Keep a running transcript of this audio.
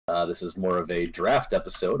This is more of a draft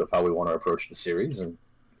episode of how we want to approach the series. And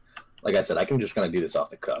like I said, I can just kind of do this off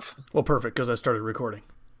the cuff. Well, perfect, because I started recording.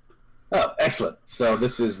 Oh, excellent. So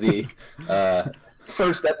this is the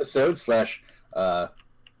first episode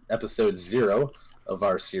 / episode 0 of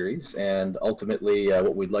our series. And ultimately,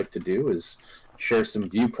 what we'd like to do is share some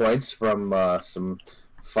viewpoints from some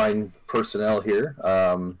fine personnel here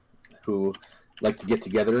who like to get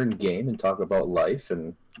together and game and talk about life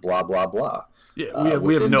and blah, blah, blah. Yeah,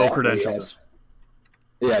 we have no credentials.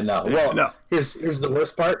 No. Here's the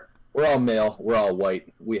worst part. We're all male. We're all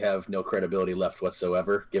white. We have no credibility left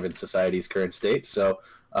whatsoever, given society's current state. So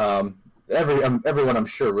everyone, I'm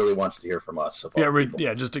sure, really wants to hear from us.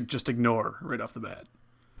 Just ignore right off the bat.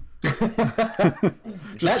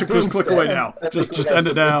 just click away now. Just end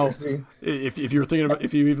it now. If you're thinking about,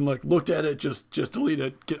 if you even looked at it, just delete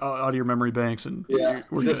it. Get out of your memory banks, and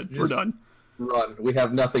we're good. We're done. Run. We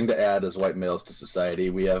have nothing to add as white males to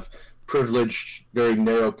society. We have privileged, very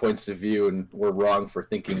narrow points of view, and we're wrong for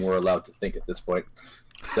thinking we're allowed to think at this point.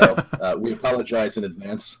 So we apologize in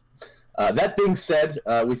advance. That being said,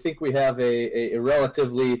 we think we have a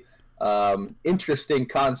relatively interesting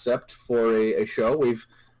concept for a show. We've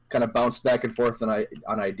kind of bounced back and forth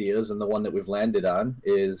on ideas, and the one that we've landed on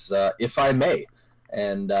is If I May.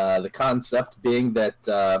 And the concept being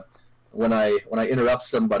that when I interrupt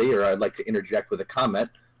somebody or I'd like to interject with a comment,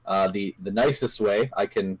 the nicest way I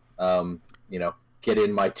can get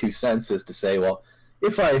in my 2 cents is to say, well,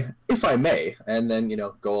 if I may, and then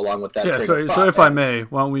go along with that. Yeah. So if I may,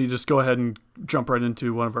 why don't we just go ahead and jump right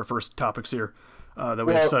into one of our first topics here that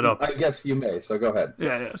we have set up. I guess you may. So go ahead.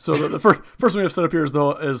 Yeah. So the first one we have set up here is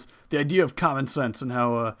the idea of common sense and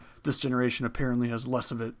how this generation apparently has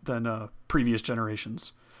less of it than previous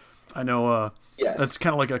generations. I know that's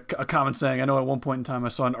kind of like a common saying. I know at one point in time I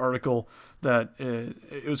saw an article that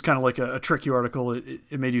it was kind of like a tricky article.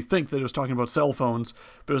 It made you think that it was talking about cell phones,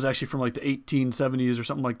 but it was actually from like the 1870s or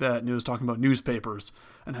something like that, and it was talking about newspapers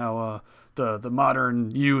and how the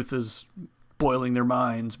modern youth is boiling their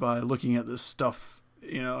minds by looking at this stuff,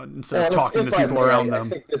 instead of talking to people around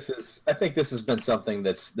them. I think this has been something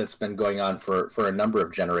that's been going on for a number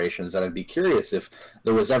of generations, and I'd be curious if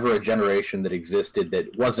there was ever a generation that existed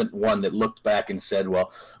that wasn't one that looked back and said,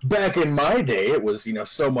 well, back in my day it was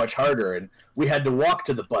so much harder and we had to walk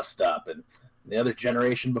to the bus stop, and the other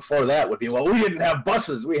generation before that would be, well, we didn't have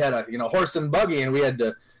buses, we had a horse and buggy, and we had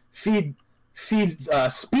to feed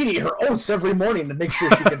Speedy her oats every morning to make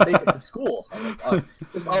sure she could make it to school.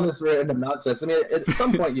 There's all this random nonsense. I mean, at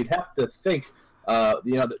some point you'd have to think,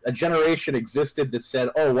 a generation existed that said,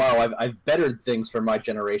 "Oh wow, I've bettered things for my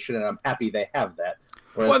generation, and I'm happy they have that."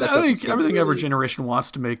 Well, I think every generation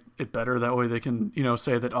wants to make it better. That way they can,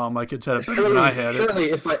 say that, "Oh, my kids had it better than I had it."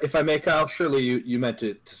 Surely, if I may, Kyle, surely you meant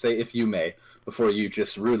to say "if you may" before you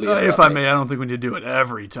just rudely. If I may, I don't think we need to do it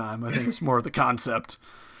every time. I think it's more the concept.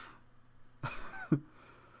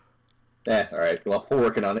 All right. Well, we're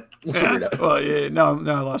working on it. We'll figure it out. Well, yeah. No,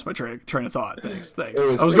 I lost my train of thought. Thanks.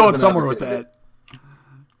 I was going somewhere with that.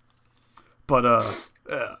 But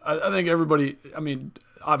I think everybody. I mean,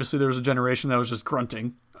 obviously there was a generation that was just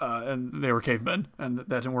grunting, and they were cavemen, and that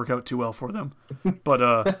didn't work out too well for them.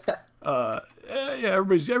 But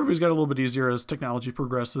everybody's got a little bit easier as technology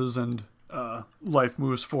progresses and life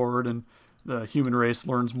moves forward, and the human race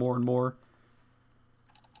learns more and more.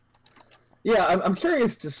 Yeah, I'm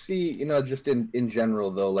curious to see, just in general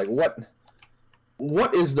though, like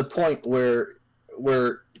what is the point where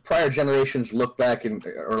prior generations look back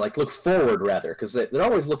or look forward rather, because they're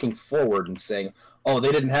always looking forward and saying, oh,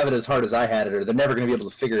 they didn't have it as hard as I had it, or they're never going to be able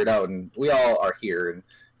to figure it out, and we all are here. And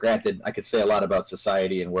granted, I could say a lot about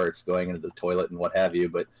society and where it's going into the toilet and what have you,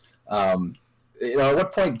 but at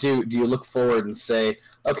what point do you look forward and say,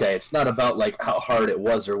 okay, it's not about like how hard it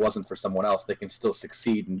was or wasn't for someone else. They can still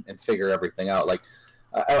succeed and figure everything out. Like,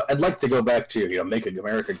 I'd like to go back to, make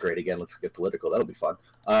America great again. Let's get political. That'll be fun.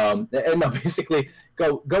 And basically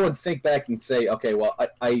go and think back and say, okay, well,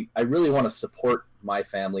 I really want to support my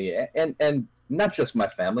family and not just my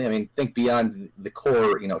family. I mean, think beyond the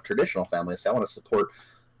core, traditional families. I want to support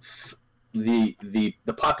the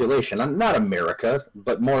population, not America,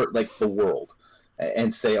 but more like the world.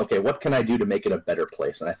 And say, okay, what can I do to make it a better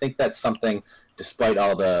place? And I think that's something, despite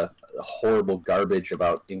all the horrible garbage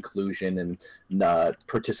about inclusion and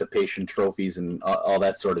participation trophies and all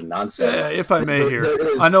that sort of nonsense. Yeah, if I may here,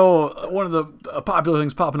 I know one of the popular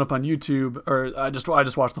things popping up on YouTube, or I just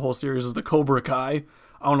watched the whole series, is the Cobra Kai.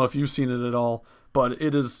 I don't know if you've seen it at all, but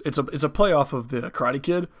it's a play off of the Karate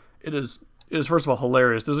Kid. It is first of all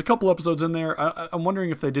hilarious. There's a couple episodes in there. I'm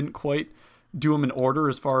wondering if they didn't quite do them in order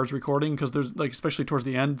as far as recording, because there's like, especially towards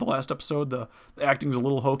the end, the last episode, the acting's a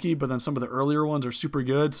little hokey, but then some of the earlier ones are super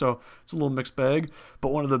good, so it's a little mixed bag. But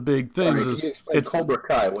one of the big things is it's Cobra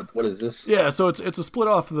Kai. What is this? Yeah, so it's a split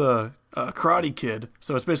off the Karate Kid.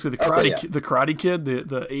 So it's basically the Karate Kid,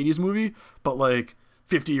 the 80s movie, but like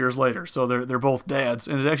 50 years later. So they're both dads,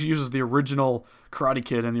 and it actually uses the original Karate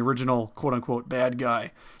Kid and the original quote unquote bad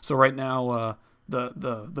guy. So right now,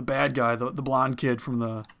 the bad guy, the blonde kid from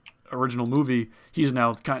the original movie, he's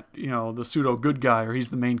now the pseudo good guy, or he's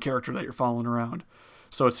the main character that you're following around.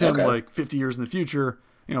 So it's him like 50 years in the future,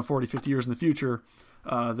 40, 50 years in the future.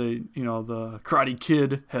 The Karate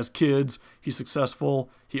Kid has kids. He's successful.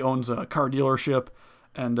 He owns a car dealership,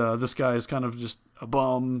 and this guy is kind of just a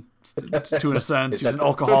bum to a sense. He's an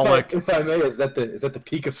alcoholic. If I may, is that the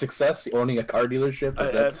peak of success? Owning a car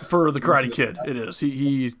dealership? For the Karate Kid, it is.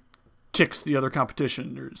 He kicks the other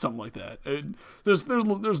competition or something like that. There's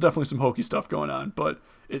definitely some hokey stuff going on, but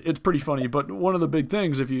it's pretty funny. But one of the big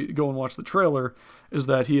things, if you go and watch the trailer, is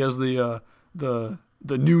that he has the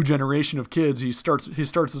new generation of kids. He starts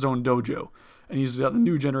his own dojo, and he's got the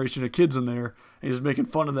new generation of kids in there, and he's making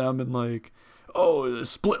fun of them and like, oh, the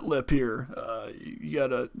split lip here.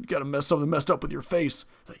 You gotta mess something messed up with your face.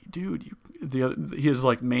 Like, dude, his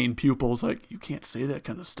like main pupils like, you can't say that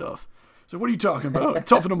kind of stuff. So what are you talking about?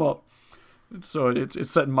 Toughen him up. So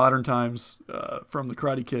it's set in modern times from the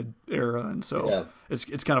Karate Kid era, and so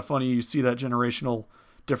it's kind of funny. You see that generational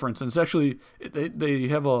difference, and it's actually they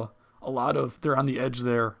have a lot of, they're on the edge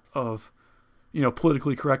there of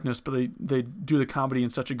politically correctness, but they do the comedy in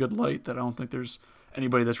such a good light that I don't think there's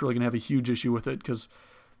anybody that's really going to have a huge issue with it, because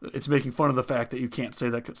it's making fun of the fact that you can't say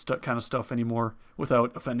that kind of stuff anymore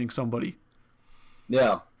without offending somebody.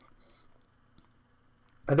 Yeah.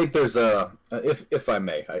 I think there's if I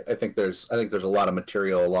may, I think there's a lot of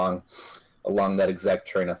material along that exact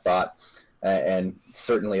train of thought, and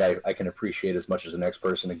certainly I can appreciate, as much as the next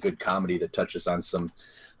person, a good comedy that touches on some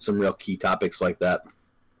real key topics like that.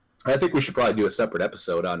 I think we should probably do a separate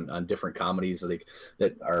episode on different comedies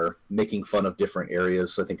that are making fun of different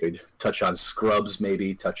areas. I think I'd touch on Scrubs,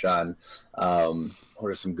 maybe touch on what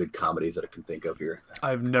are some good comedies that I can think of here.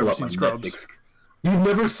 I've never seen Scrubs. Netflix. You've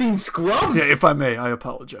never seen Scrubs? Yeah, if I may, I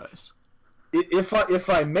apologize. If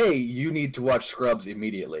I may, you need to watch Scrubs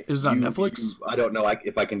immediately. Is it on Netflix? I don't know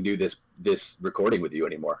if I can do this recording with you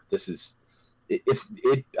anymore. This is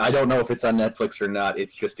I don't know if it's on Netflix or not.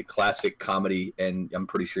 It's just a classic comedy, and I'm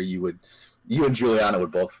pretty sure you and Juliana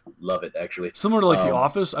would both love it, actually. Similar to like The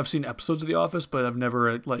Office. I've seen episodes of The Office, but I've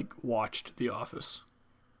never like watched The Office.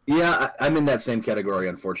 Yeah, I'm in that same category,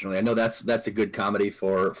 unfortunately. I know that's a good comedy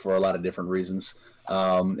for a lot of different reasons,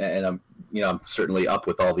 and I'm certainly up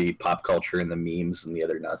with all the pop culture and the memes and the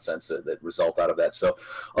other nonsense that result out of that. So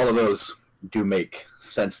all of those do make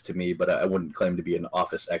sense to me, but I wouldn't claim to be an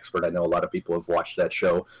Office expert. I know a lot of people have watched that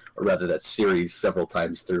show, or rather that series, several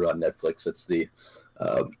times through on Netflix. It's the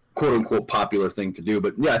quote unquote popular thing to do.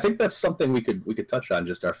 But yeah, I think that's something we could touch on,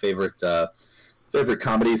 just our favorite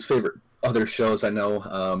comedies, favorite other shows. I know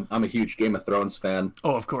I'm a huge Game of Thrones fan.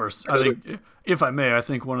 Oh, of course. I think, if I may, I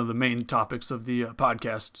think one of the main topics of the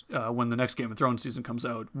podcast when the next Game of Thrones season comes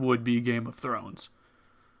out would be Game of Thrones.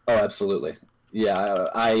 Oh, absolutely. Yeah,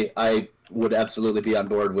 I would absolutely be on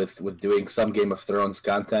board with doing some Game of Thrones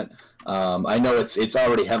content. I know it's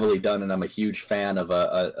already heavily done, and I'm a huge fan of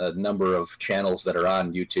a number of channels that are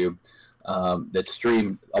on YouTube that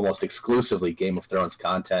stream almost exclusively Game of Thrones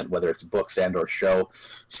content, whether it's books and or show.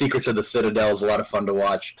 Secrets of the Citadel is a lot of fun to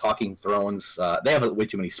watch. Talking Thrones, they have way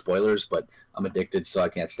too many spoilers, but I'm addicted, so I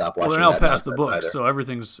can't stop watching. Well, they're now past the books, so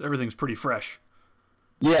everything's pretty fresh.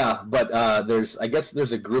 Yeah, but I guess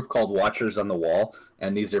there's a group called Watchers on the Wall,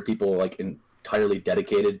 and these are people like entirely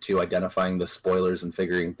dedicated to identifying the spoilers and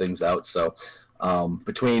figuring things out. So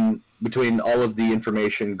between all of the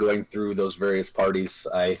information going through those various parties,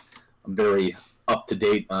 I'm very up to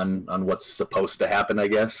date on what's supposed to happen, I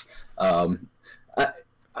guess.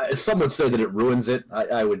 Some would say that it ruins it.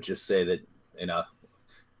 I would just say that,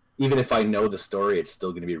 even if I know the story, it's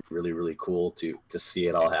still going to be really, really cool to see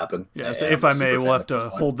it all happen. Yeah, so if I may, we'll have to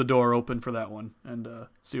hold the door open for that one and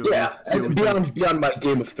see what beyond my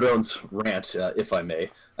Game of Thrones rant, if I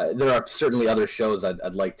may, there are certainly other shows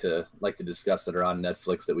I'd like to discuss that are on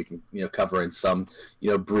Netflix that we can cover in some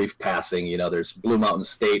brief passing. There's Blue Mountain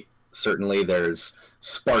State. Certainly, there's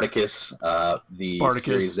Spartacus. Spartacus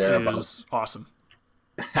series there is awesome.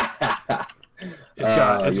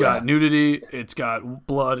 It's got nudity. It's got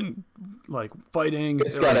blood and like fighting.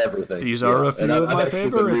 It's got everything. These are a few of my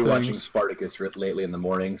favorite things. Rewatching Spartacus lately in the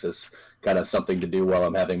mornings is kind of something to do while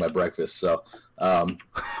I'm having my breakfast. So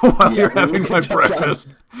While you're having my breakfast.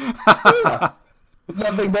 Yeah.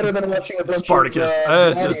 Nothing better than watching a bunch Spartacus.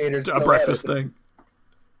 of it's just a breakfast thing.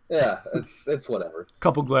 Yeah, it's whatever.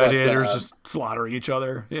 Couple gladiators just slaughtering each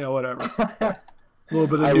other. Yeah, whatever. A little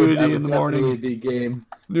bit of nudity in the morning. Be game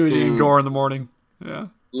nudity and gore in the morning. Yeah.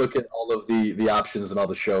 Look at all of the options and all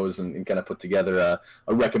the shows and kind of put together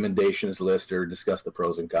a recommendations list or discuss the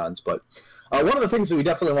pros and cons. But one of the things that we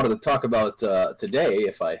definitely wanted to talk about today,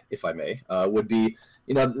 if I may, would be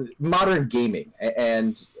modern gaming.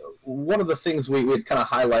 And one of the things we had kind of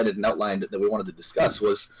highlighted and outlined that we wanted to discuss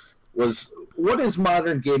was what is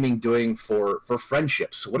modern gaming doing for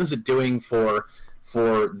friendships? What is it doing for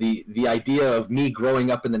the idea of me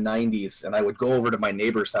growing up in the 90s, and I would go over to my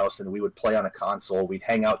neighbor's house and we would play on a console. We'd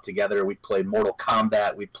hang out together. We'd play Mortal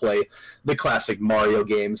Kombat. We'd play the classic Mario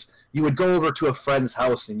games. You would go over to a friend's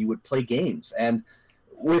house and you would play games. And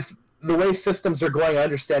with the way systems are going, I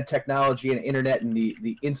understand technology and internet and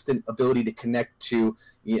the instant ability to connect to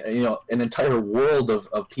an entire world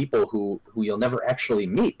of people who you'll never actually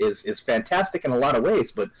meet is fantastic in a lot of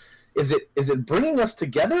ways. But is it bringing us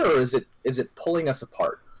together, or is it pulling us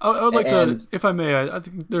apart? I would like to, if I may, I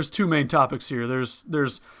think there's two main topics here.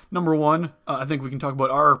 There's number one, I think we can talk about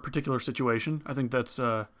our particular situation. I think that's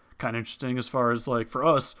kind of interesting as far as, like, for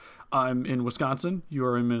us, I'm in Wisconsin, you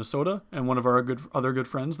are in Minnesota, and one of our other good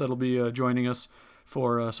friends that'll be joining us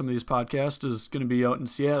for some of these podcasts is going to be out in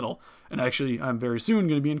Seattle. And actually, I'm very soon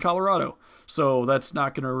going to be in Colorado. So that's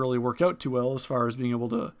not going to really work out too well as far as being able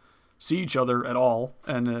to see each other at all,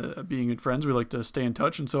 and being good friends. We like to stay in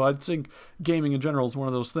touch, and so I think gaming in general is one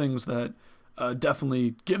of those things that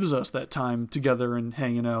definitely gives us that time together and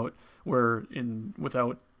hanging out, where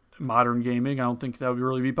without modern gaming, I don't think that would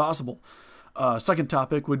really be possible. Second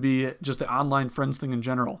topic would be just the online friends thing in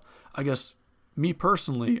general. I guess me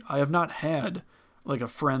personally, I have not had like a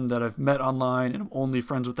friend that I've met online and I'm only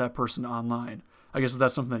friends with that person online. I guess, is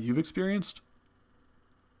that something that you've experienced?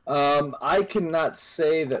 I cannot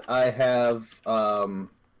say that I have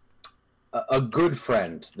a good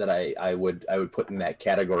friend that I would put in that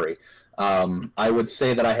category. I would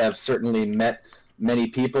say that I have certainly met many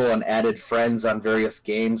people and added friends on various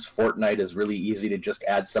games. Fortnite is really easy to just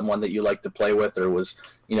add someone that you like to play with, or was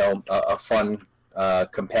a fun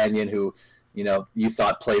companion who you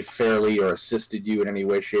thought played fairly or assisted you in any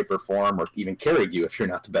way, shape, or form, or even carried you if you're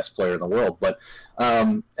not the best player in the world. But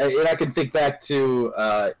and I can think back to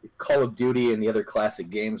Call of Duty and the other classic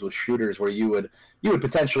games with shooters where you would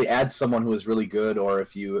potentially add someone who was really good, or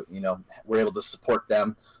if you were able to support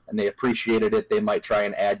them and they appreciated it, they might try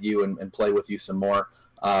and add you and play with you some more.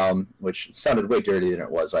 Which sounded way dirtier than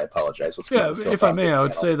it was. I apologize. If I may, I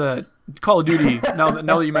would say that Call of Duty, now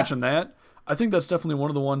that you mentioned that, I think that's definitely one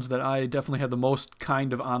of the ones that I definitely had the most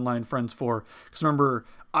kind of online friends for. Because remember,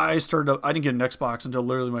 I didn't get an Xbox until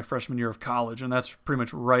literally my freshman year of college, and that's pretty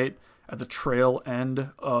much right at the trail end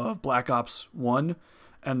of Black Ops 1,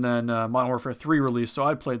 and then Modern Warfare 3 released, so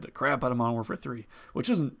I played the crap out of Modern Warfare 3, which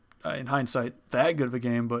isn't, in hindsight, that good of a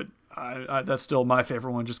game, but that's still my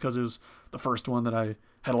favorite one just because it was the first one that I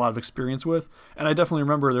had a lot of experience with. And I definitely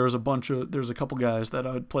remember there's a couple guys that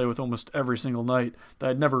I would play with almost every single night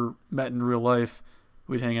that I'd never met in real life.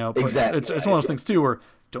 We'd hang out. But exactly. It's one of those things too where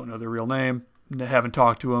don't know their real name, haven't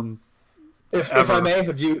talked to them. If I may,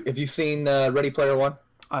 have you seen Ready Player One?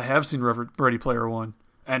 I have seen Ready Player One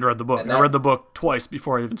and read the book. I read the book twice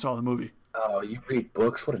before I even saw the movie. Oh, you read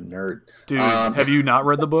books? What a nerd. Dude, have you not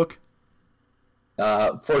read the book?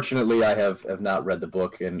 Fortunately, I have not read the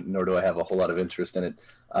book, and nor do I have a whole lot of interest in it.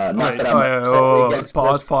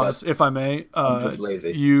 Pause. If I may, I'm just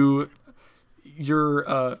lazy.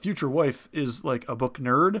 Your future wife is like a book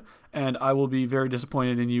nerd, and I will be very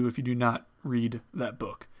disappointed in you if you do not read that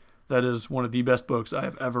book. That is one of the best books I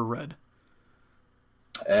have ever read.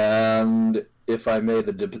 And if I may,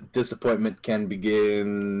 the disappointment can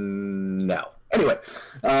begin now. Anyway,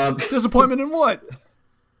 disappointment in what?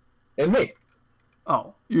 In me.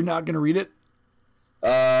 Oh, you're not going to read it?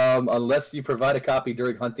 Unless you provide a copy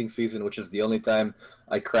during hunting season, which is the only time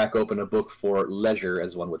I crack open a book for leisure,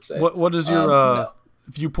 as one would say. What is your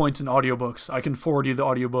viewpoints in audiobooks? I can forward you the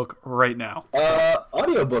audiobook right now.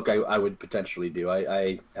 Audiobook I would potentially do.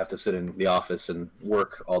 I have to sit in the office and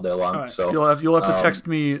work all day long. All right. So you'll have to text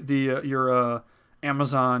me your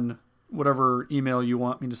Amazon, whatever email you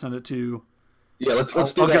want me to send it to. Yeah, let's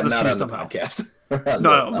do that not on the podcast.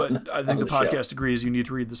 No, but I think the podcast agrees you need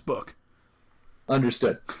to read this book.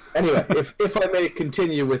 Understood. Anyway, if I may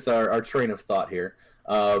continue with our train of thought here,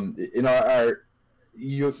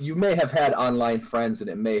 you may have had online friends and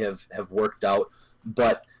it may have worked out,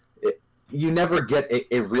 but you never get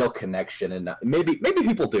a real connection, and maybe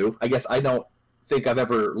people do. I guess I don't think I've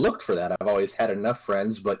ever looked for that. I've always had enough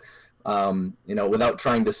friends, but without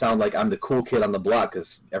trying to sound like I'm the cool kid on the block,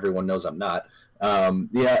 because everyone knows I'm not.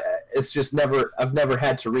 It's just I've never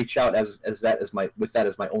had to reach out as my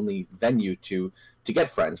only venue to get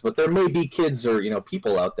friends. But there may be kids or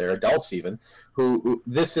people out there, adults even, who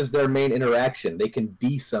this is their main interaction. They can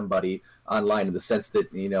be somebody online in the sense that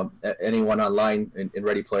anyone online in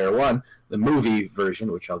Ready Player One, the movie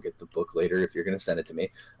version, which I'll get the book later if you're going to send it to me.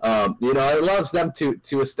 It allows them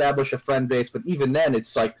to establish a friend base. But even then,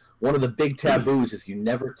 it's like one of the big taboos is you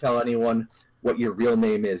never tell anyone what your real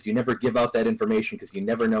name is. You never give out that information because you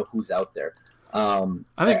never know who's out there. I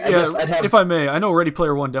think, if I may, I know Ready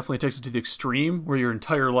Player One definitely takes it to the extreme where your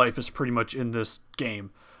entire life is pretty much in this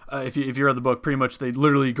game. If you read the book, pretty much they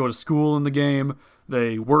literally go to school in the game,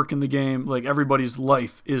 they work in the game, like everybody's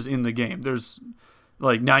life is in the game. There's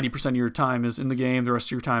like 90% of your time is in the game, the rest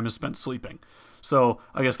of your time is spent sleeping. So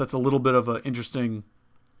I guess that's a little bit of an interesting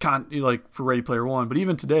for Ready Player One, but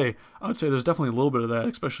even today, I would say there's definitely a little bit of that,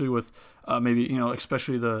 especially with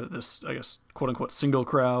especially this I guess quote unquote single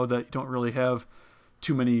crowd that you don't really have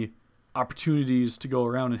too many opportunities to go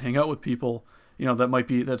around and hang out with people.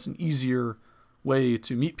 That's an easier way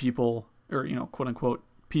to meet people, or quote unquote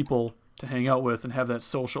people to hang out with and have that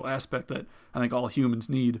social aspect that I think all humans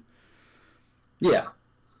need. Yeah,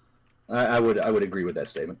 I would agree with that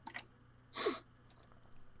statement.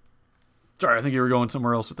 Sorry, I think you were going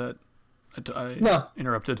somewhere else with that. No.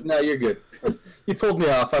 Interrupted. No, you're good. You pulled me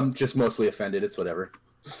off. I'm just mostly offended. It's whatever.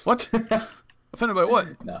 What? Offended by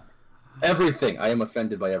what? No. Everything. I am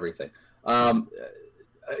offended by everything.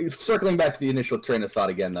 Circling back to the initial train of thought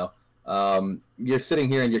again, though. You're sitting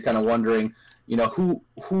here and you're kind of wondering, who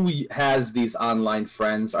has these online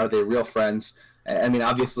friends? Are they real friends? I mean,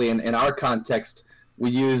 obviously, in our context, we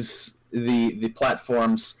use the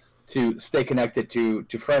platforms to stay connected to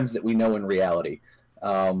friends that we know in reality.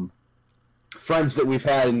 Friends that we've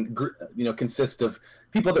had, consist of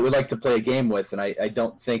people that we like to play a game with, and I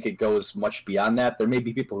don't think it goes much beyond that. There may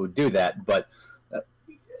be people who do that, but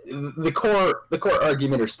the core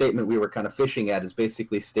argument or statement we were kind of fishing at is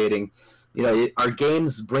basically stating, are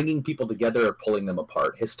games bringing people together or pulling them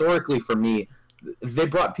apart? Historically, for me, they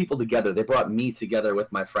brought people together. They brought me together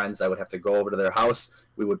with my friends. I would have to go over to their house.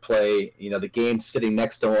 We would play, the game sitting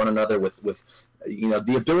next to one another with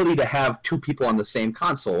the ability to have two people on the same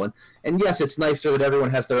console. And yes, it's nicer that everyone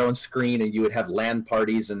has their own screen, and you would have LAN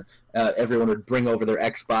parties, and everyone would bring over their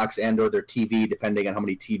Xbox and or their TV, depending on how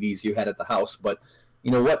many TVs you had at the house. But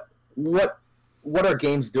what are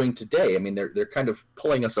games doing today? I mean, they're kind of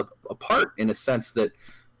pulling us apart in a sense that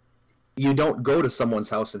you don't go to someone's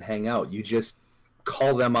house and hang out. You just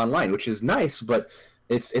call them online, which is nice, but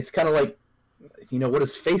it's kind of like, what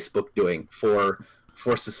is Facebook doing for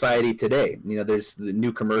society today? There's the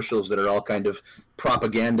new commercials that are all kind of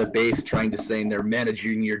propaganda based, trying to say they're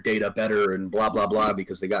managing your data better and blah blah blah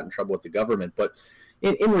because they got in trouble with the government. But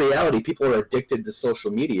in reality, people are addicted to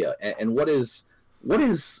social media, and what is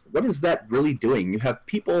that really doing? You have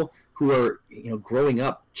people who are growing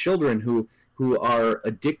up, children who are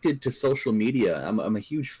addicted to social media. I'm a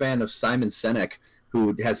huge fan of Simon Sinek,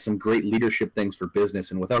 who has some great leadership things for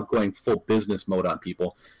business, and without going full business mode on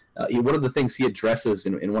people, one of the things he addresses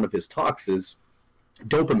in one of his talks is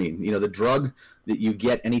dopamine. The drug that you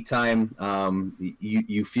get anytime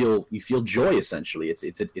you feel joy. Essentially,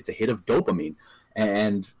 it's a hit of dopamine,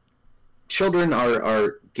 and children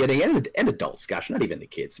are getting, and adults. Gosh, not even the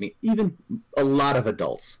kids. I mean, even a lot of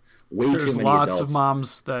adults. There's lots of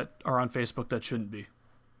moms that are on Facebook that shouldn't be.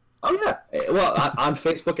 Oh, yeah. Well, on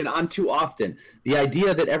Facebook and on too often. The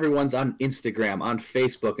idea that everyone's on Instagram, on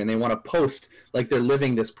Facebook, and they want to post like they're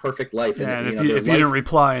living this perfect life. Yeah, and if you didn't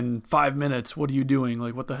reply in 5 minutes, what are you doing?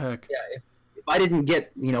 Like, what the heck? Yeah, if I didn't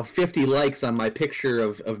get 50 likes on my picture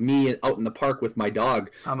of me out in the park with my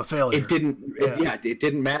dog, I'm a failure. It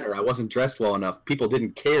didn't matter. I wasn't dressed well enough. People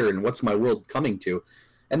didn't care, and what's my world coming to?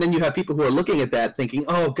 And then you have people who are looking at that thinking,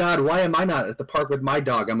 oh, God, why am I not at the park with my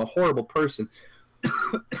dog? I'm a horrible person.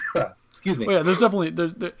 Excuse me. Well, yeah, there's definitely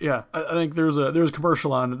I think there's a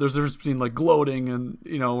commercial on it. There's a difference between like gloating and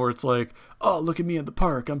where it's like, oh, look at me at the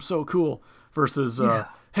park, I'm so cool, versus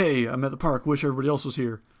hey, I'm at the park, wish everybody else was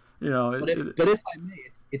here. But if I may,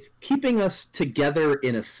 it's keeping us together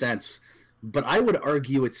in a sense, but I would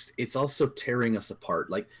argue it's also tearing us apart.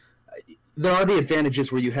 Like, there are the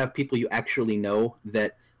advantages where you have people you actually know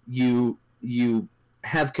that you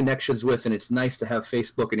have connections with, and it's nice to have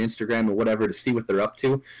Facebook and Instagram or whatever to see what they're up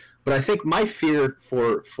to. But I think my fear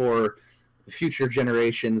for future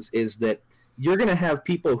generations is that you're going to have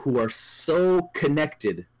people who are so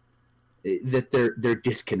connected that they're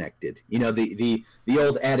disconnected. You know, the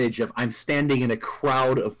old adage of I'm standing in a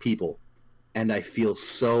crowd of people and I feel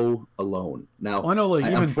so alone. Now, well, I know, like,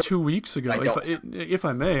 even 2 weeks ago, if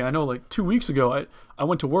I may, I know, like, 2 weeks ago, I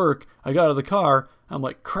went to work, I got out of the car, I'm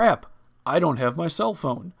like, crap, I don't have my cell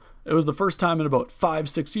phone. It was the first time in about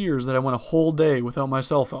 5-6 years that I went a whole day without my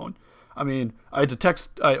cell phone. I mean, I had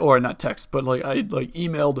to not text, but, like, I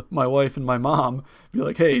emailed my wife and my mom, be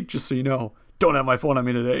like, hey, just so you know, don't have my phone on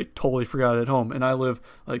me today, totally forgot it at home. And I live,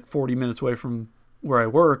 like, 40 minutes away from where I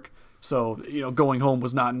work, so, you know, going home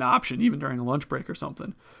was not an option, even during a lunch break or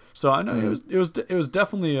something. So I know it was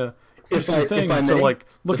definitely a interesting thing to, like,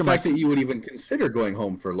 look at the fact that you would even consider going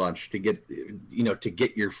home for lunch to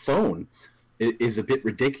get your phone is a bit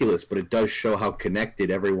ridiculous, but it does show how connected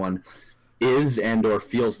everyone is and or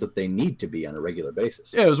feels that they need to be on a regular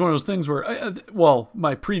basis. Yeah, it was one of those things where,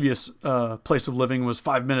 my previous place of living was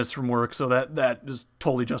 5 minutes from work, so that is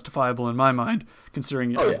totally justifiable in my mind,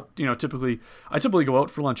 considering, typically I go out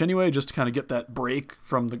for lunch anyway, just to kind of get that break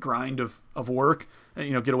from the grind of work, and,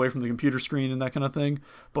 you know, get away from the computer screen and that kind of thing.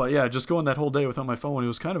 But yeah, just going that whole day without my phone, it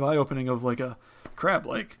was kind of eye-opening of, like, crap,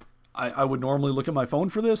 like, I would normally look at my phone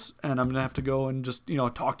for this, and I'm going to have to go and just, you know,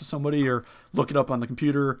 talk to somebody or look it up on the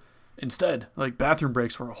computer. Instead, like, bathroom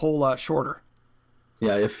breaks were a whole lot shorter.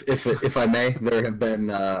 Yeah, if I may, there have been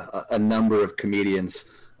a number of comedians,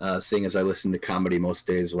 seeing as I listen to comedy most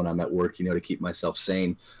days when I'm at work, you know, to keep myself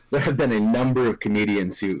sane. There have been a number of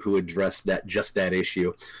comedians who address that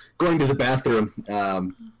issue. Going to the bathroom,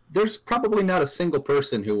 there's probably not a single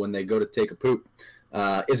person who, when they go to take a poop,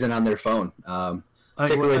 isn't on their phone.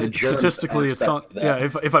 Statistically, it's not. Yeah,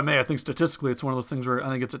 if I may, I think statistically, it's one of those things where I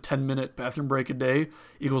think it's a 10-minute bathroom break a day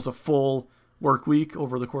equals a full work week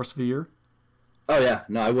over the course of a year. Oh yeah,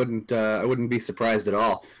 no, I wouldn't be surprised at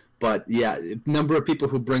all. But yeah, number of people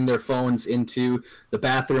who bring their phones into the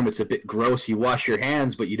bathroom. It's a bit gross. You wash your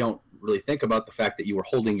hands, but you don't really think about the fact that you were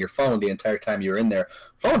holding your phone the entire time you were in there.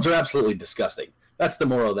 Phones are absolutely disgusting. That's the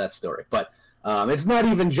moral of that story. But it's not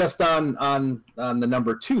even just on the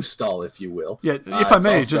number 2 stall, if you will. Yeah, if I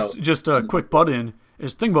may, also, just a quick butt in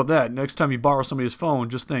is think about that. Next time you borrow somebody's phone,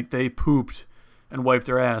 just think they pooped and wiped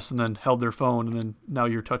their ass and then held their phone, and then now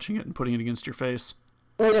you're touching it and putting it against your face.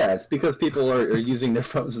 Well, yeah, it's because people are using their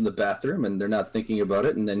phones in the bathroom and they're not thinking about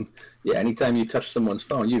it. And then, yeah, anytime you touch someone's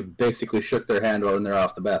phone, you've basically shook their hand when they're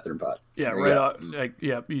off the bathroom pot. Yeah, right.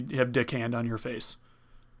 You have dick hand on your face.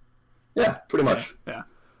 Yeah, pretty much. Yeah.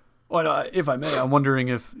 Well, if I may, I'm wondering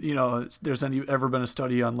if, you know, there's ever been a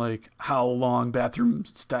study on, like, how long bathroom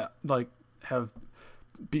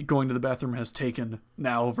going to the bathroom has taken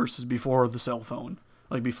now versus before the cell phone,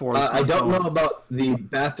 like before. I don't know about the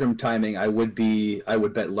bathroom timing. I would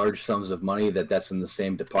bet large sums of money that's in the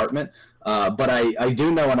same department. But I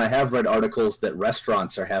do know, and I have read articles that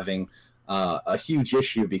restaurants are having a huge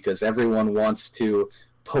issue because everyone wants to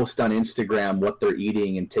post on Instagram what they're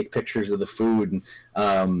eating and take pictures of the food,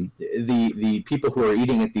 and the people who are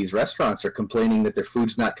eating at these restaurants are complaining that their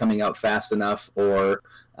food's not coming out fast enough, or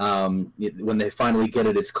when they finally get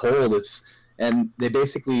it, it's cold. And they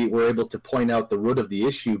basically were able to point out the root of the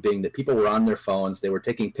issue being that people were on their phones, they were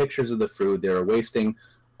taking pictures of the food, they were wasting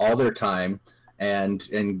all their time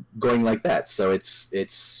and going like that. So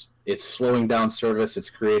it's slowing down service,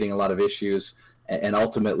 it's creating a lot of issues, and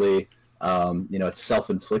ultimately, it's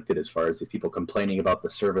self-inflicted as far as these people complaining about the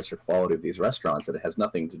service or quality of these restaurants, that it has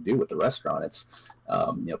nothing to do with the restaurant. It's,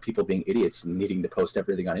 people being idiots and needing to post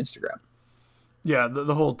everything on Instagram. Yeah,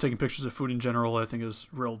 the whole taking pictures of food in general, I think, is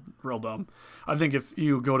real dumb. I think if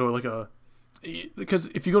you go to because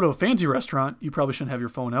if you go to a fancy restaurant, you probably shouldn't have your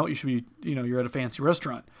phone out. You should be, you're at a fancy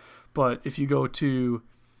restaurant. But if you go to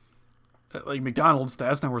like McDonald's,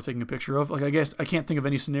 that's not worth taking a picture of. Like, I guess I can't think of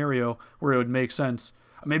any scenario where it would make sense.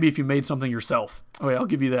 Maybe if you made something yourself. Okay, I'll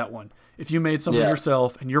give you that one. If you made something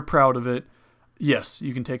yourself and you're proud of it, yes,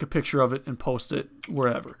 you can take a picture of it and post it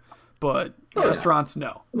wherever. But restaurants,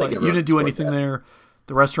 no. Like, you didn't do anything there.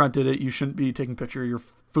 The restaurant did it. You shouldn't be taking a picture of your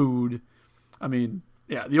food. I mean,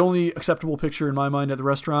 yeah, the only acceptable picture in my mind at the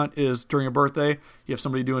restaurant is during a birthday. You have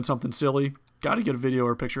somebody doing something silly. Got to get a video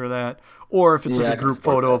or a picture of that. Or if it's like a group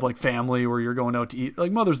photo of like family where you're going out to eat,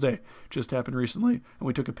 like Mother's Day just happened recently, and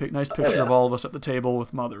we took a nice picture of all of us at the table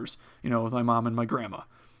with mothers, with my mom and my grandma.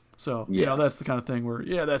 So, that's the kind of thing where,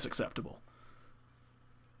 that's acceptable.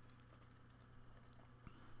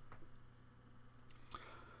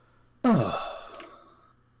 At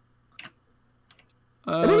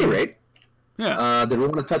any rate, did we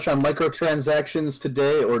want to touch on microtransactions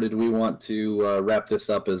today, or did we want to wrap this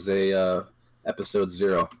up as a episode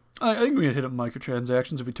 0? I think we can hit up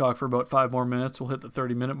microtransactions. If we talk for about 5 more minutes, we'll hit the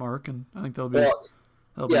 30-minute mark, and I think that'll be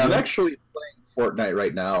Yeah, I'm actually playing Fortnite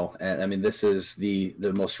right now, and I mean this is the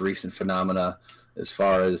most recent phenomena as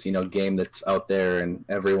far as game that's out there, and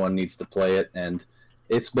everyone needs to play it. And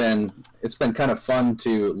it's been kind of fun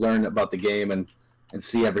to learn about the game and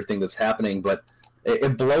see everything that's happening. But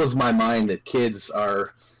it blows my mind that kids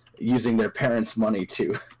are using their parents' money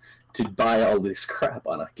to buy all this crap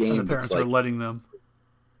on a game. And the parents are letting them.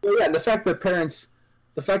 Yeah, and the fact that parents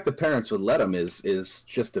would let him is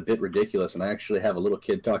just a bit ridiculous. And I actually have a little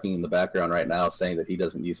kid talking in the background right now saying that he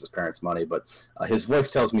doesn't use his parents' money, but his voice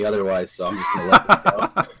tells me otherwise, so I'm just going to let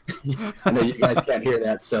him go. I know you guys can't hear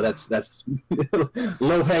that, so that's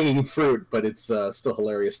low-hanging fruit, but it's still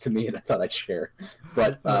hilarious to me, and I thought I'd share.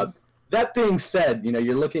 But that being said,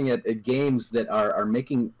 you're looking at games that are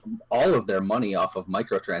making all of their money off of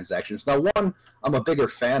microtransactions. Now, one I'm a bigger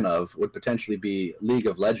fan of would potentially be League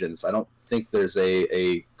of Legends. I don't think there's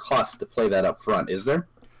a cost to play that up front, is there?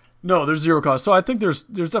 No, there's zero cost. So I think there's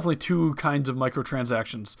definitely two kinds of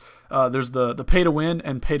microtransactions. There's the pay to win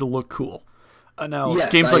and pay to look cool. Now,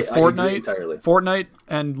 yes, games like Fortnite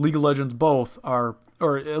and League of Legends both are,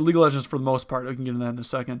 or League of Legends for the most part, I can get into that in a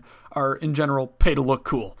second, are in general pay to look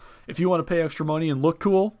cool. If you want to pay extra money and look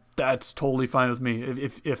cool, that's totally fine with me.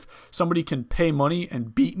 If somebody can pay money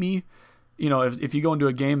and beat me, if you go into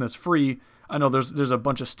a game that's free, I know there's a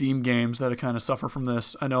bunch of Steam games that kind of suffer from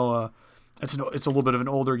this. I know it's a little bit of an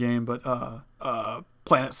older game, but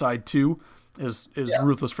PlanetSide 2 is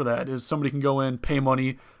ruthless for that. Is somebody can go in, pay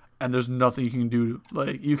money, and there's nothing you can do.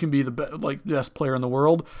 Like, you can be the best player in the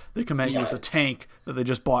world. They come at you with a tank that they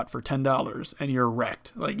just bought for $10, and you're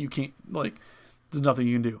wrecked. Like, you can't, there's nothing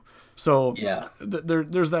you can do. So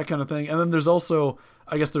there's that kind of thing. And then there's also,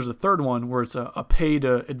 I guess there's a third one where it's a pay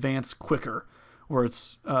to advance quicker, where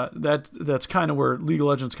it's that's kind of where League of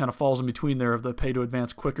Legends kind of falls in between there, of the pay to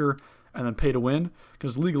advance quicker and then pay to win.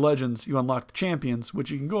 Because League of Legends, you unlock the champions, which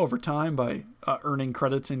you can go over time by earning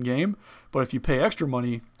credits in game. But if you pay extra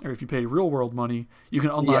money, or if you pay real world money, you can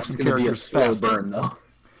unlock some characters faster. Burn, though.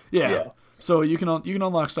 Yeah. So you can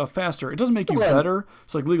unlock stuff faster. It doesn't make you better.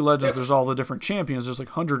 It's like League of Legends. There's all the different champions. There's like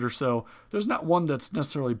 100 or so. There's not one that's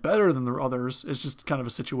necessarily better than the others. It's just kind of a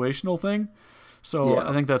situational thing. So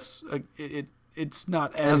I think that's it's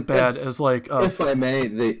not as bad as like. If I may,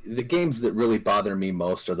 the games that really bother me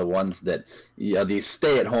most are the ones that these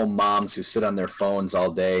stay-at-home moms who sit on their phones all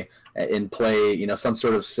day and play some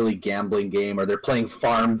sort of silly gambling game, or they're playing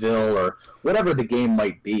Farmville or whatever the game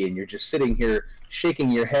might be, and you're just sitting here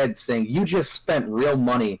shaking your head saying you just spent real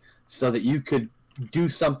money so that you could do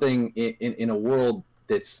something in a world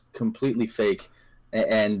that's completely fake,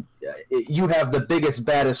 and you have the biggest,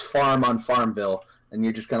 baddest farm on Farmville, and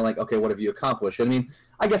you're just kind of like, okay, what have you accomplished? I mean,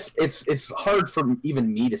 I guess it's hard for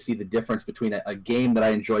even me to see the difference between a game that I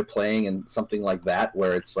enjoy playing and something like that,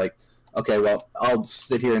 where it's like, okay, well, I'll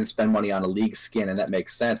sit here and spend money on a League skin, and that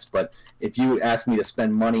makes sense. But if you ask me to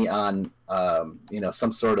spend money on,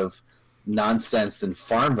 some sort of nonsense in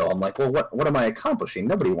Farmville, I'm like, well, what am I accomplishing?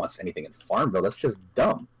 Nobody wants anything in Farmville. That's just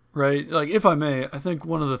dumb. Right. Like, if I may, I think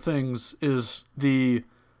one of the things is the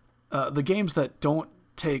games that don't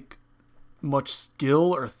take much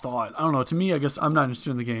skill or thought. I don't know. To me, I guess I'm not interested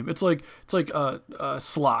in the game. It's like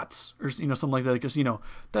slots or something like that. Because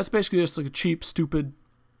that's basically just like a cheap, stupid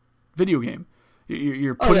video game.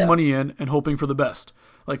 You're putting money in and hoping for the best.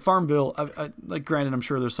 Like Farmville, like, granted, I'm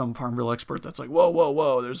sure there's some Farmville expert that's like,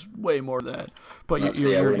 whoa, there's way more than that. But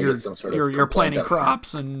you're planting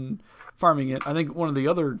crops and farming it. I think one of the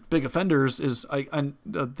other big offenders is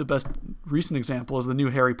the best recent example is the new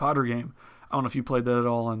Harry Potter game. I don't know if you played that at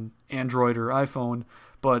all on Android or iPhone,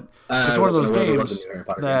 but it's one of those games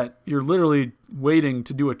that you're literally waiting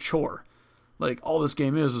to do a chore. Like, all this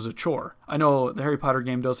game is a chore. I know the Harry Potter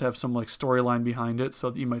game does have some like storyline behind it,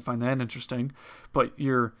 so that you might find that interesting. But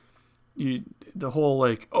the whole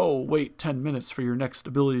like, oh, wait 10 minutes for your next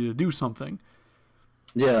ability to do something.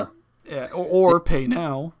 Yeah. Yeah. Or pay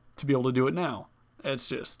now to be able to do it now.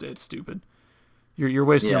 It's stupid. You're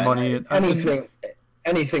wasting your money.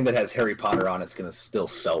 Anything that has Harry Potter on it's gonna still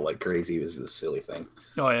sell like crazy is this silly thing.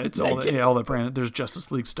 Oh yeah, it's all that brand. There's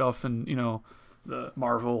Justice League stuff and the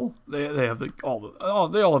Marvel, they have they all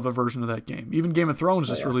have a version of that game. Even Game of Thrones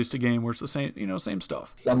just released a game where it's the same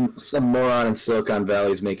stuff. Some moron in Silicon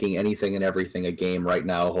Valley is making anything and everything a game right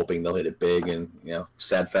now, hoping they'll hit it big. And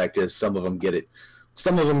sad fact is, some of them get it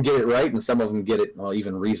right, and some of them get it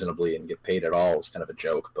even reasonably and get paid at all. It's kind of a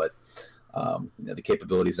joke, but the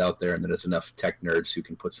capabilities out there, and there's enough tech nerds who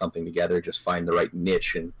can put something together, just find the right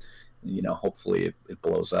niche, and hopefully it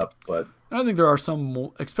blows up. But I think there are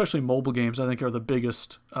some, especially mobile games, I think are the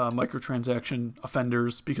biggest microtransaction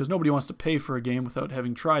offenders, because nobody wants to pay for a game without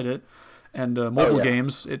having tried it. And mobile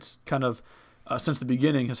games, it's kind of since the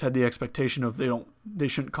beginning has had the expectation of they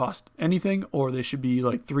shouldn't cost anything, or they should be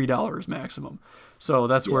like $3 maximum. So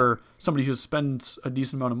that's where somebody who spends a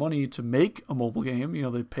decent amount of money to make a mobile game,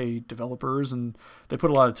 they pay developers and they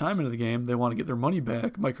put a lot of time into the game. They want to get their money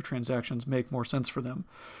back. Microtransactions make more sense for them.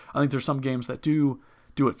 I think there's some games that do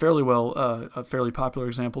it fairly well. A fairly popular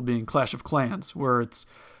example being Clash of Clans, where it's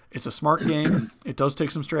a smart game. It does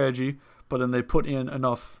take some strategy, but then they put in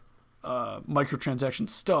enough microtransaction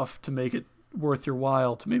stuff to make it worth your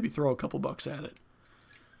while to maybe throw a couple bucks at it.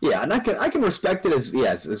 Yeah, and I can respect it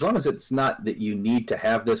as long as it's not that you need to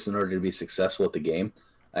have this in order to be successful at the game.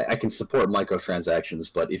 I can support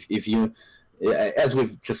microtransactions, but if you, as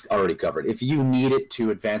we've just already covered, if you need it to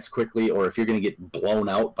advance quickly, or if you're going to get blown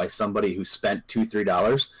out by somebody who spent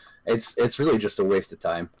 $2-3, it's really just a waste of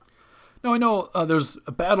time. No, I know there's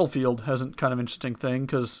a Battlefield has a kind of interesting thing,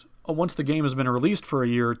 because once the game has been released for a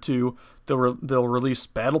year or two, they'll release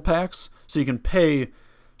battle packs, so you can pay.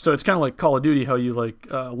 So it's kind of like Call of Duty, how you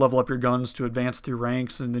level up your guns to advance through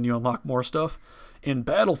ranks, and then you unlock more stuff. In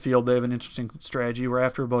Battlefield, they have an interesting strategy where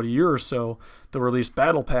after about a year or so, they'll release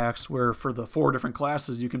battle packs where for the 4 different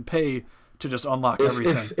classes you can pay to just unlock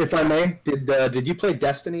everything. If I may, did you play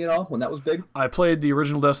Destiny at all when that was big? I played the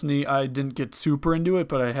original Destiny. I didn't get super into it,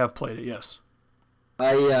 but I have played it, yes.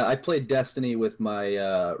 I played Destiny with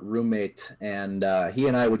my roommate, and he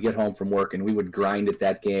and I would get home from work, and we would grind at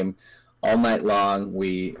that game all night long.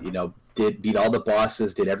 We, beat all the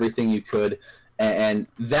bosses, did everything you could, and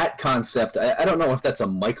that concept, I don't know if that's a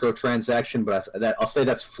microtransaction, but I'll say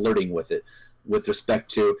that's flirting with it, with respect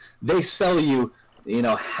to they sell you,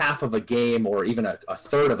 half of a game or even a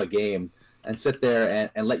third of a game, and sit there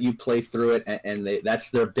and let you play through it, and that's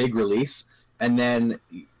their big release, and then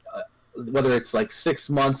whether it's like 6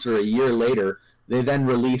 months or a year later, they then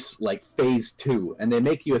release like phase 2, and they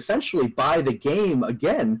make you essentially buy the game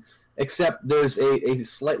again, except there's a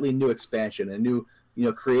slightly new expansion, a new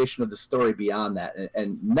creation of the story beyond that,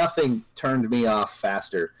 and nothing turned me off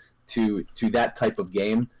faster to that type of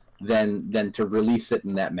game than to release it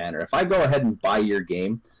in that manner. If I go ahead and buy your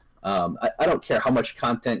game, I don't care how much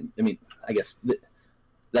content. I mean, I guess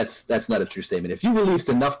that's not a true statement. If you released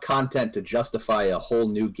enough content to justify a whole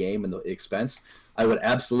new game and the expense, I would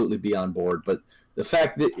absolutely be on board. But the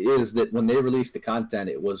fact is that when they released the content,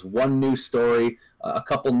 it was one new story, a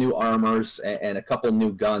couple new armors, and a couple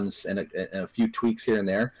new guns, and a few tweaks here and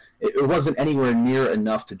there. It wasn't anywhere near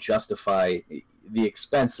enough to justify the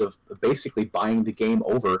expense of basically buying the game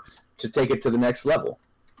over to take it to the next level.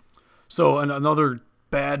 So another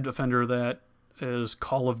bad offender of that is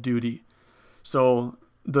Call of Duty. So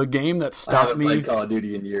the game that stopped me... I haven't played Call of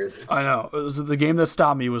Duty in years. I know. The game that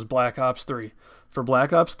stopped me was Black Ops 3. For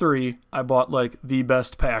Black Ops 3, I bought like the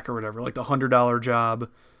best pack or whatever, like the $100 job,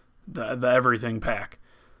 the everything pack.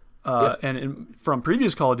 And from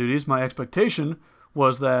previous Call of Duties, my expectation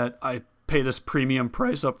was that I pay this premium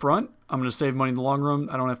price up front. I'm going to save money in the long run.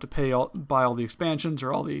 I don't have to buy all the expansions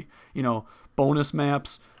or all the bonus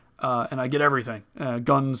maps, and I get everything,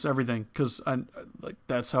 guns, everything, because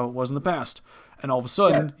that's how it was in the past. And all of a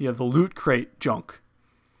sudden, you have the loot crate junk,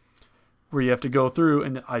 where you have to go through,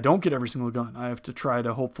 and I don't get every single gun. I have to try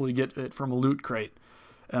to hopefully get it from a loot crate.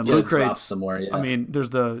 And loot crates, somewhere, I mean, there's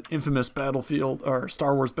the infamous Battlefield or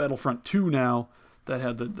Star Wars Battlefront 2 now that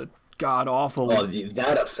had the god awful. Oh,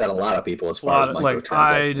 that upset a lot of people as far as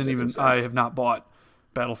microtransactions. I have not bought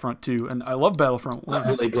Battlefront 2, and I love Battlefront 1. I'm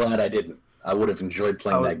really glad I didn't. I would have enjoyed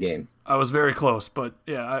playing that game. I was very close, but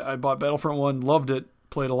yeah, I bought Battlefront 1, loved it,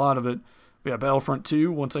 played a lot of it. But yeah, Battlefront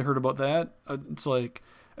 2, once I heard about that, it's like,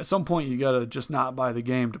 at some point you got to just not buy the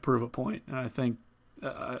game to prove a point. And I think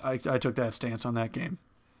I took that stance on that game.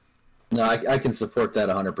 No, I can support that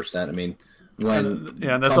 100%. I mean,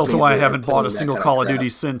 and that's also why I haven't bought a single Call of Duty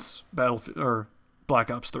since Battlefield or Black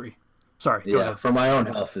Ops 3. Sorry. Go ahead. For my own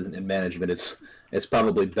health and management, it's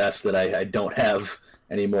probably best that I don't have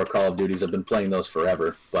any more Call of Duties. I've been playing those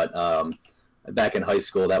forever. But back in high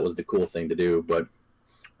school, that was the cool thing to do. But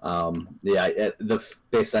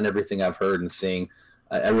based on everything I've heard and seeing,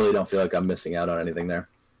 I really don't feel like I'm missing out on anything there.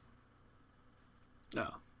 No.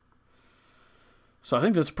 So I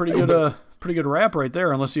think that's a pretty good wrap right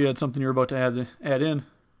there, unless you had something you're about to add in.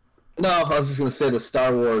 No, I was just going to say the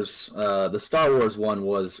Star Wars one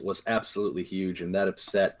was absolutely huge, and that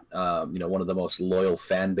upset one of the most loyal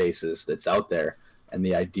fan bases that's out there, and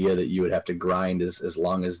the idea that you would have to grind as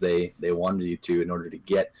long as they wanted you to in order to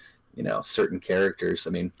get certain characters. I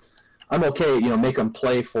mean, I'm okay, make them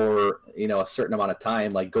play for a certain amount of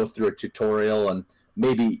time, like go through a tutorial and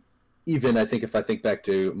maybe even I think if I think back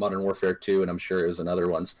to Modern Warfare 2, and I'm sure it was in other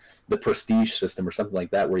ones, the prestige system or something like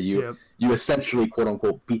that, where you essentially quote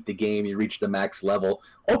unquote beat the game, you reach the max level.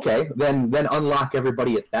 Okay, then unlock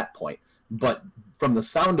everybody at that point. But from the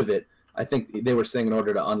sound of it, I think they were saying in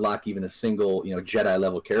order to unlock even a single, Jedi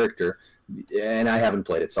level character, and I haven't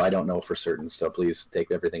played it, so I don't know for certain. So please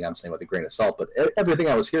take everything I'm saying with a grain of salt. But everything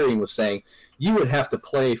I was hearing was saying you would have to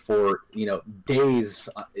play for days,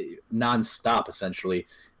 nonstop, essentially,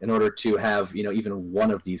 in order to have even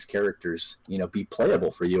one of these characters be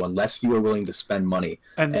playable for you, unless you were willing to spend money.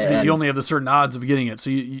 And you only have the certain odds of getting it. So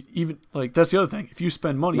you even that's the other thing. If you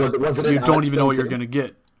spend money, you don't even know what you're going to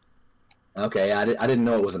get. Okay, I didn't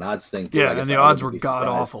know it was an odds thing too. Yeah, and the odds were god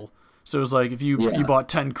awful. So it was like if you bought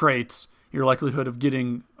 10 crates, your likelihood of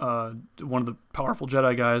getting one of the powerful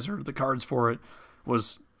Jedi guys or the cards for it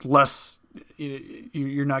was less.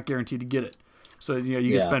 You're not guaranteed to get it. So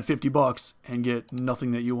you can spend $50 and get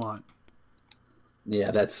nothing that you want.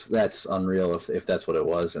 Yeah, that's unreal if that's what it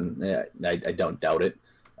was, and I don't doubt it.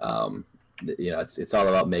 It's all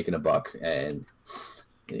about making a buck, and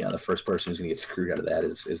the first person who's going to get screwed out of that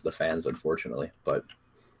is the fans, unfortunately. But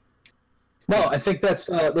no, I think that's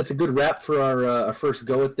a good wrap for our first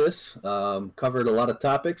go at this. Covered a lot of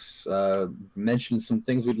topics, mentioned some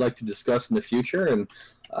things we'd like to discuss in the future, and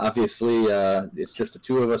obviously it's just the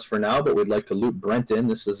two of us for now. But we'd like to loop Brent in.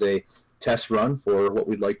 This is a test run for what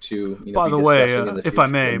we'd like to. By the way, if I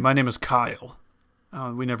may, my name is Kyle.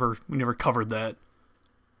 We never covered that.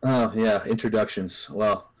 Oh yeah, introductions.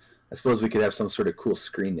 Well, I suppose we could have some sort of cool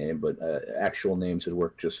screen name, but actual names would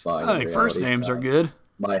work just fine. I think first names are good.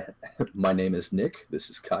 My name is Nick. This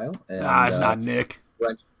is Kyle. And, it's not Nick.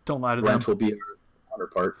 Don't lie to Brent them. will be our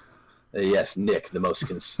counterpart. Yes, Nick, the most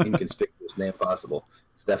inconspicuous name possible.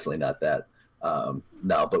 It's definitely not that.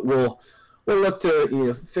 No, but we'll look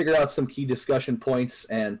to figure out some key discussion points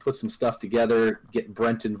and put some stuff together. Get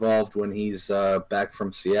Brent involved when he's back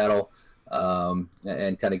from Seattle. And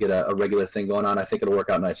kind of get a regular thing going on. I think it'll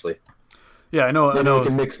work out nicely. Yeah, I know. We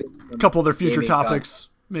can mix a couple other future topics.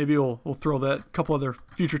 Maybe we'll throw that. Couple other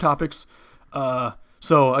future topics.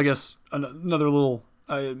 So I guess another little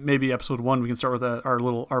maybe episode 1 we can start with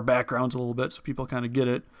our backgrounds a little bit so people kind of get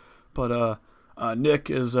it. But Nick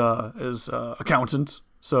is accountant,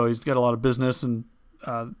 so he's got a lot of business and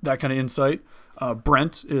that kind of insight.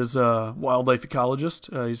 Brent is a wildlife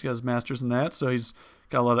ecologist. He's got his master's in that, so he's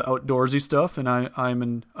got a lot of outdoorsy stuff, and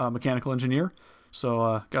I'm a mechanical engineer,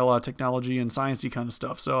 so got a lot of technology and sciencey kind of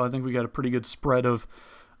stuff. So I think we got a pretty good spread of.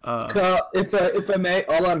 If I may,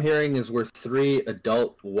 all I'm hearing is we're 3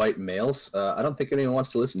 adult white males. I don't think anyone wants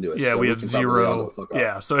to listen to us. Yeah, so we have 0.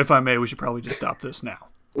 Yeah, so if I may, we should probably just stop this now.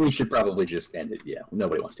 We should probably just end it. Yeah,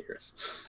 nobody wants to hear us.